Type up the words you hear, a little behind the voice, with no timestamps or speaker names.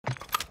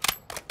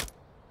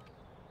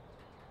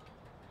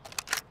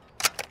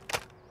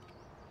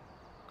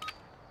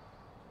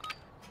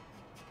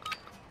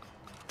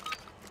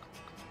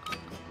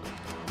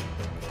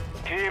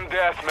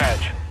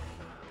deathmatch.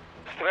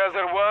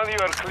 Strasser 1, you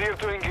are clear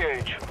to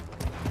engage.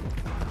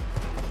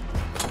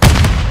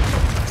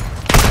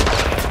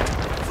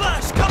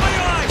 Flash, cover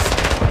your eyes!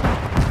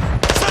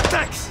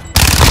 Syntax!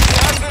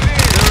 Have the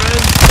lead! You're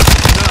in?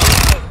 No.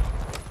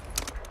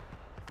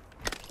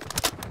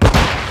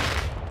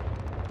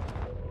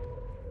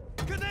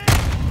 Grenade!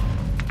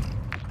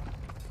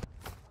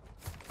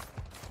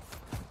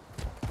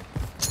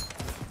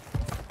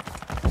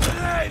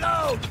 Grenade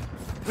out!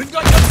 We've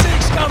got your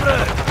six,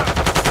 comrade!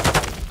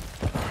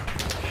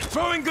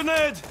 Throwing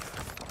grenade!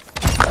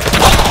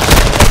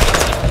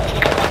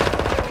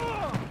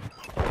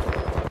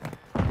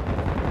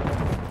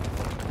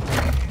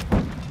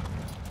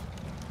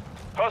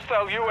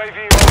 Hostile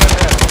UAV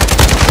overhead.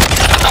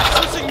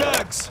 Switching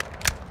mags!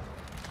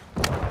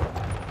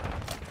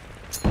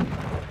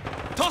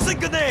 Tossing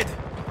grenade!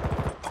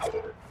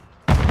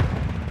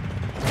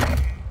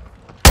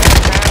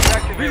 Hands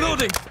activated.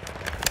 Reloading!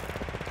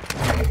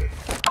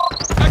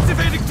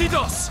 Activating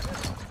DDoS!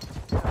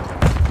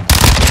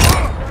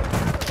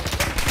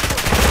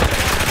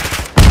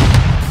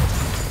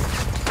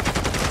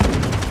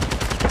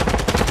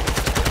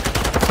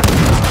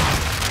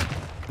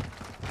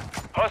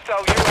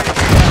 Hostile UAV.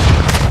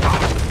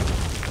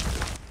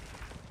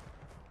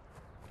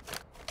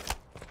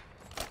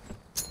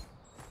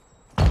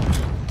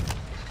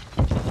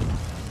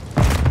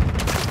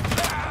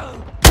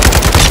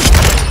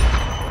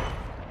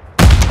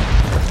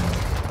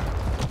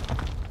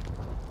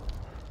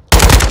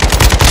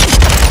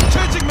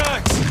 Changing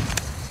mags!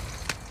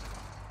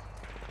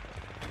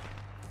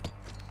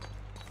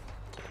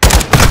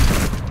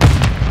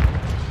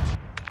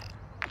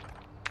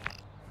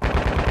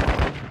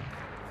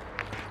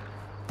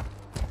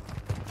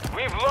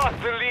 We've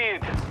lost the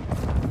lead.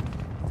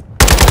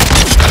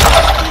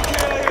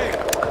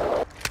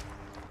 PKA!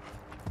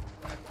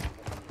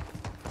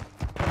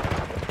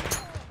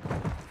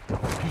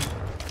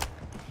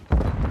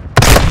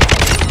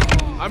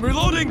 I'm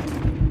reloading!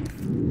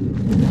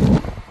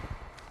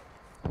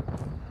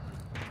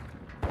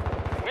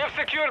 We've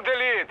secured the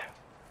lead.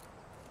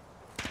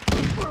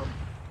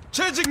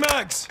 Changing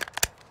mags!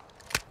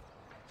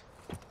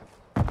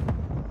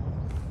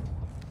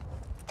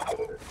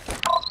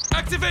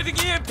 Activating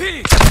EMP!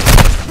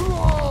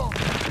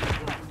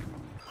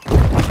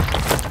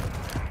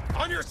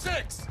 On your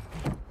six!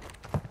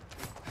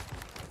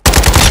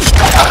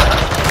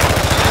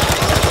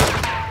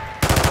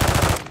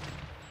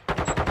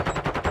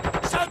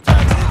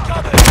 Subjects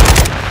incoming!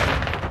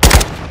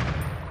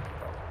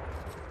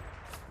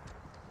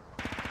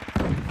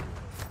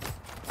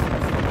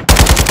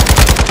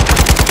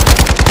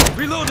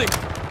 Reloading!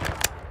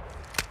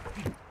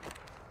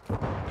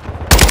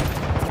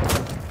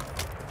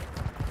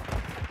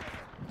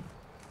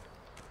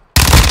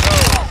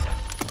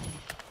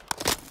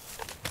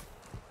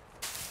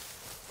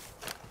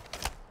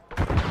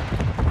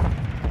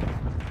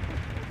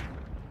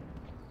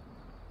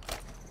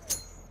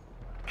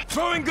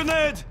 Throwing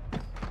grenade!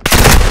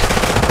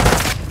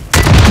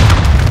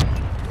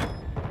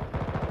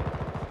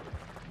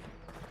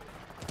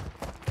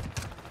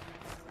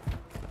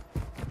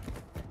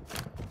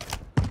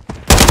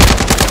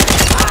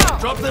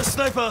 Drop this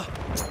sniper!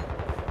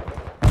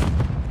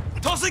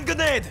 Tossing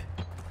grenade!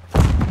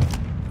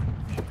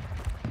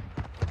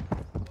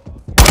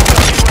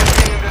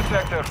 UAV in the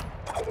sector.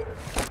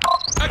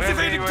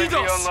 Activating Friendly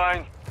UAV DDoS!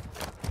 online.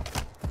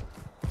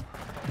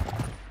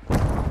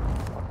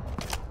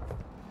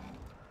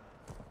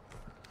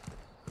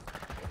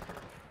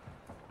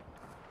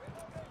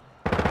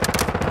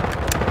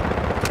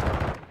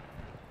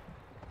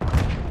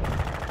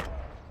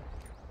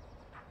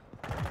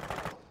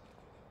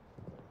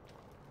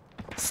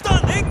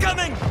 Stun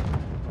incoming!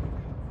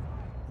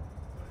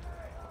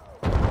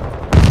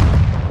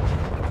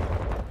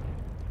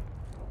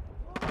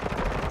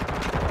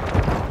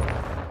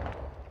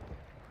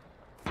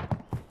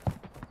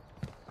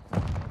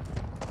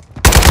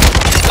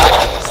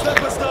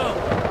 Snipers down!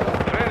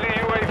 Friendly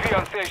UAV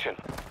on station.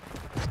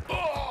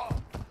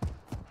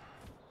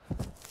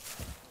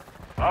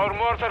 Our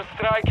mortar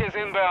strike is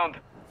inbound.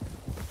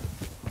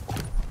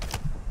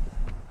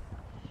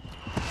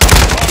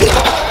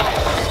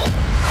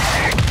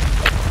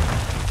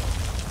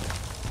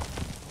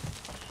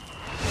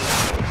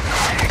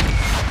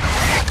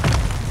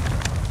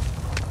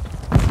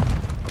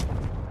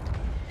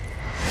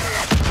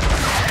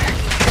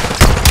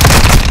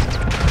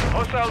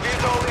 Hostile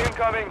VTOL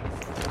incoming.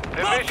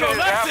 The Marco, mission is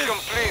that's half it.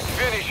 complete.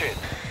 Finish it.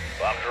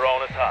 Bomb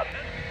drone is hot.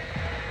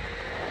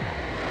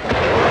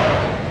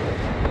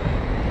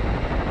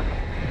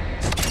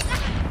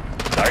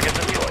 Target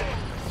destroyed.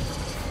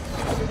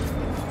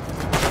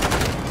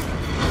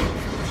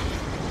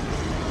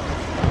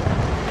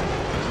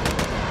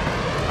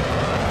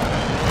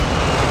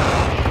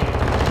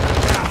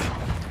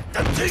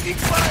 I'm taking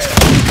fire!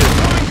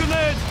 Throwing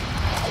grenade!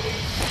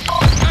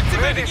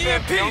 Ready, Activating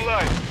safety EMP!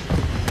 online.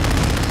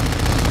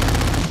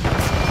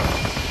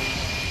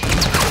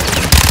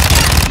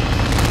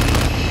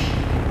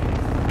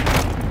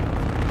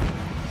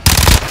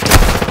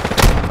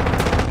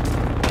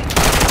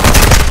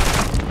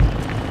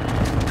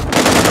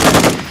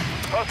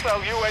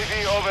 Hostile UAV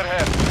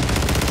overhead.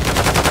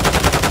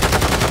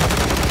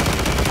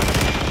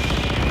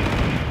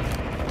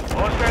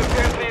 Hostile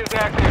sentry is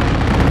active.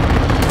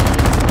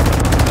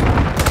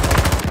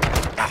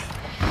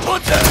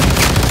 Contact!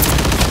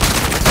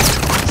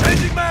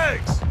 Changing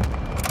mags!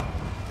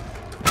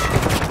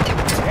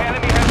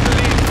 Enemy has the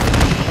lead.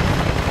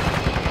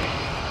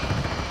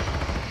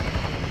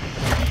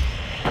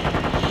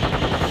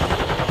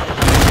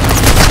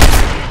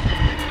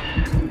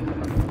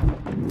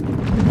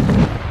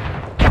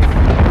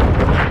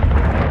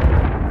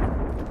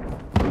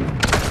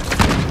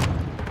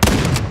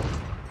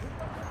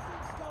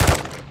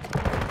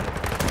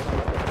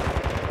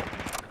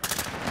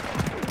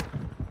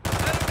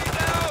 Enemy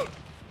down!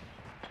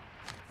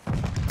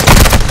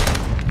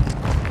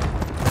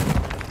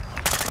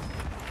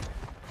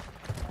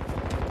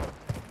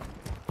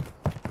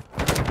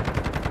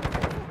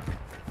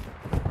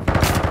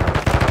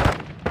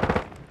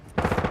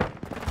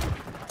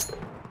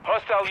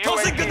 Hostile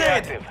Tossing UAV grenade.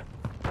 active.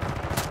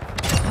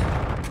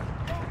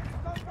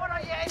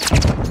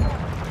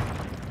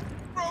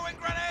 Throwing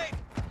grenade!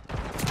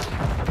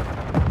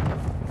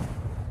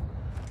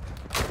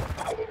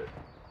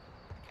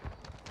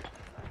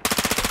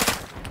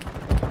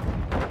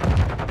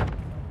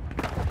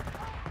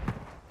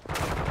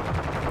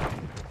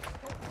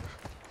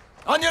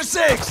 On your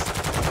six!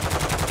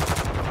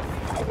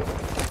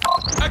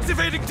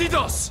 Activating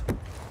DDoS!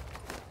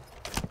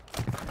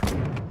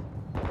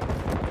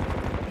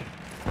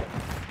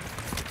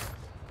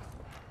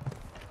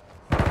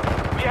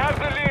 We have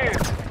the lead.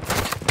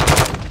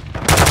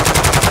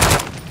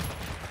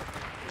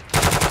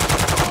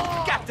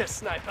 Got this,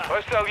 sniper!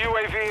 Hostile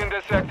UAV in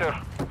this sector.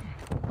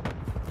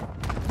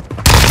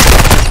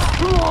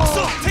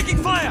 Assault taking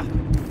fire!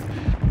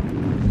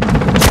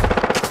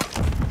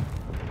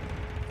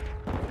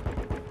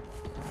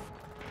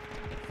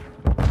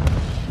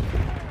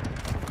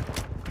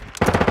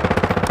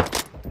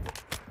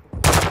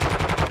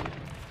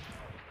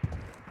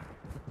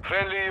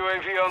 Friendly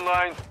UAV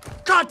online.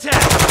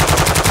 Contact!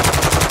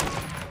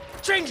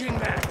 Changing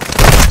mags!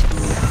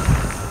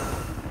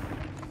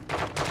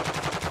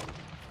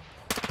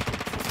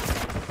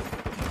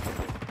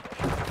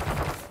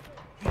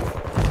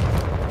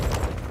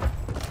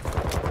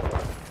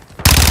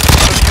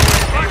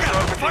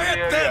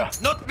 Fire them,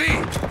 not me!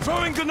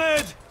 Throwing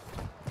grenade!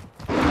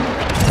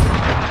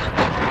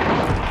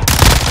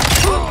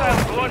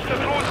 Hostiles launched a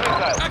cruise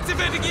missile.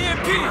 Activating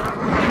EMP!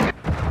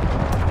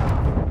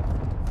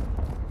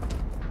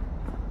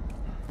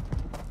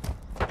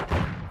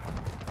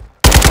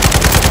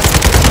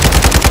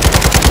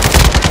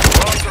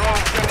 Bomb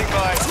drone standing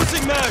by.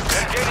 Switching mags!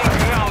 Getting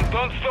ground.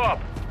 Don't stop.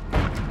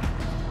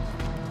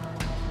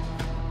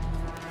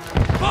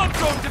 Bomb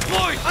drone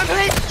deployed!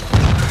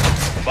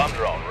 Bomb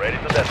drone ready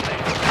to detonate.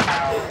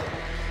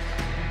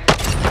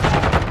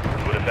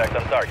 Good effect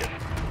on target.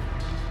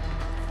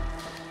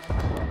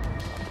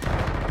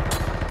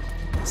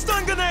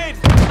 Stun grenade!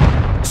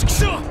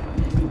 Sure!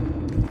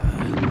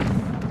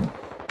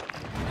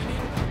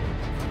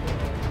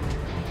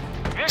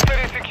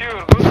 Victory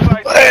secure. Good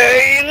fight.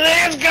 Hey,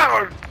 let's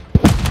go!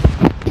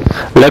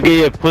 Look at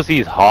your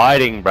pussy's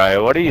hiding,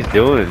 bro. What are you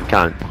doing,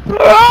 cunt?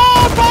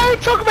 Oh, bro,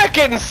 talk about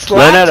getting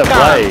slapped. Learn how to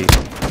play.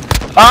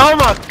 Oh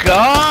my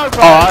god,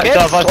 bro. Alright, so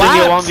if I send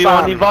you a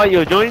 1v1 invite,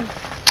 you'll join? So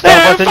if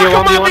I send you a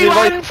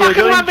 1v1 invite, you'll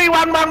join?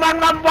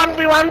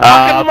 1v1,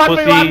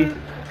 pussy.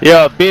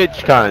 You're a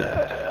bitch, cunt.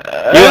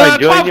 You ain't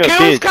joining, you're a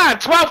bitch.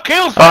 12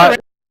 kills, Alright.